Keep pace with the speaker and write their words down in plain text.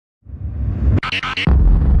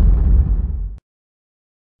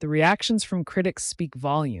The reactions from critics speak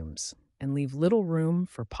volumes and leave little room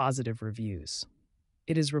for positive reviews.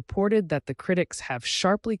 It is reported that the critics have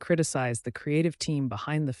sharply criticized the creative team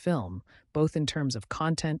behind the film, both in terms of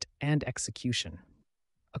content and execution.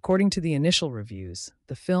 According to the initial reviews,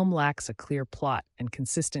 the film lacks a clear plot and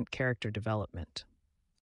consistent character development.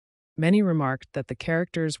 Many remarked that the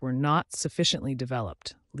characters were not sufficiently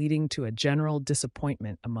developed, leading to a general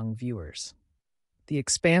disappointment among viewers. The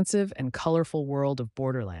expansive and colorful world of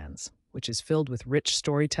Borderlands, which is filled with rich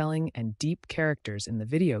storytelling and deep characters in the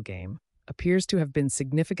video game, appears to have been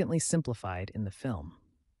significantly simplified in the film.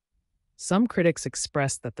 Some critics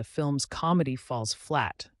expressed that the film's comedy falls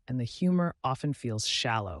flat and the humor often feels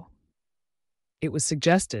shallow. It was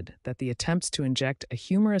suggested that the attempts to inject a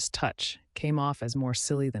humorous touch came off as more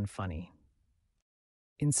silly than funny.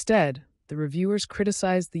 Instead, the reviewers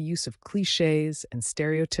criticized the use of cliches and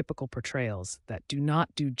stereotypical portrayals that do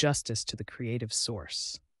not do justice to the creative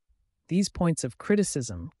source. These points of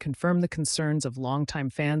criticism confirm the concerns of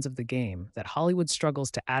longtime fans of the game that Hollywood struggles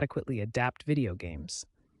to adequately adapt video games.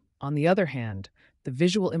 On the other hand, the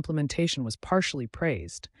visual implementation was partially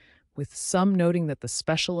praised, with some noting that the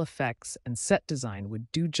special effects and set design would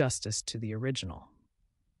do justice to the original.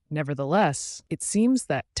 Nevertheless, it seems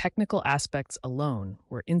that technical aspects alone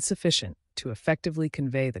were insufficient to effectively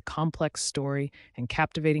convey the complex story and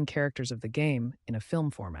captivating characters of the game in a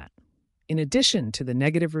film format. In addition to the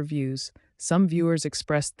negative reviews, some viewers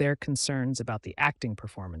expressed their concerns about the acting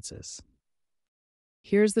performances.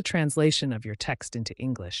 Here's the translation of your text into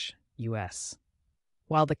English, US.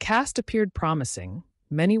 While the cast appeared promising,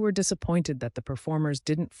 many were disappointed that the performers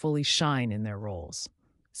didn't fully shine in their roles.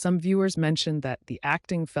 Some viewers mentioned that the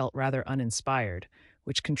acting felt rather uninspired,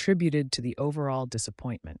 which contributed to the overall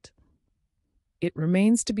disappointment. It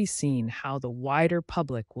remains to be seen how the wider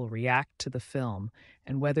public will react to the film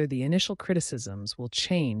and whether the initial criticisms will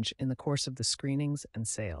change in the course of the screenings and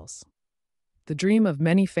sales. The dream of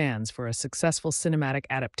many fans for a successful cinematic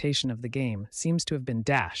adaptation of the game seems to have been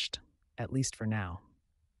dashed, at least for now.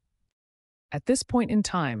 At this point in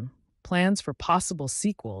time, plans for possible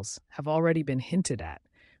sequels have already been hinted at,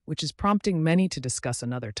 which is prompting many to discuss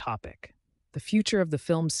another topic: the future of the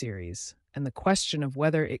film series and the question of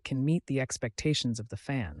whether it can meet the expectations of the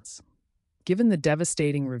fans. Given the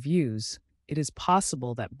devastating reviews, it is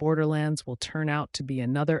possible that Borderlands will turn out to be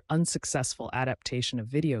another unsuccessful adaptation of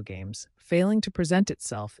video games, failing to present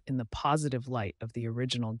itself in the positive light of the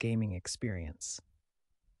original gaming experience.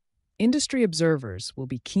 Industry observers will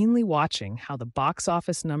be keenly watching how the box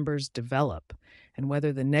office numbers develop and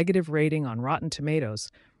whether the negative rating on Rotten Tomatoes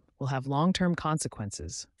will have long-term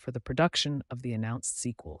consequences for the production of the announced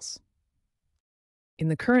sequels. In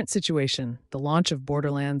the current situation, the launch of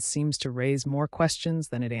Borderlands seems to raise more questions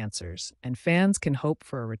than it answers, and fans can hope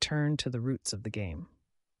for a return to the roots of the game.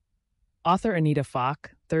 Author Anita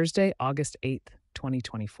Falk, Thursday, August 8,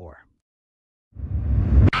 2024.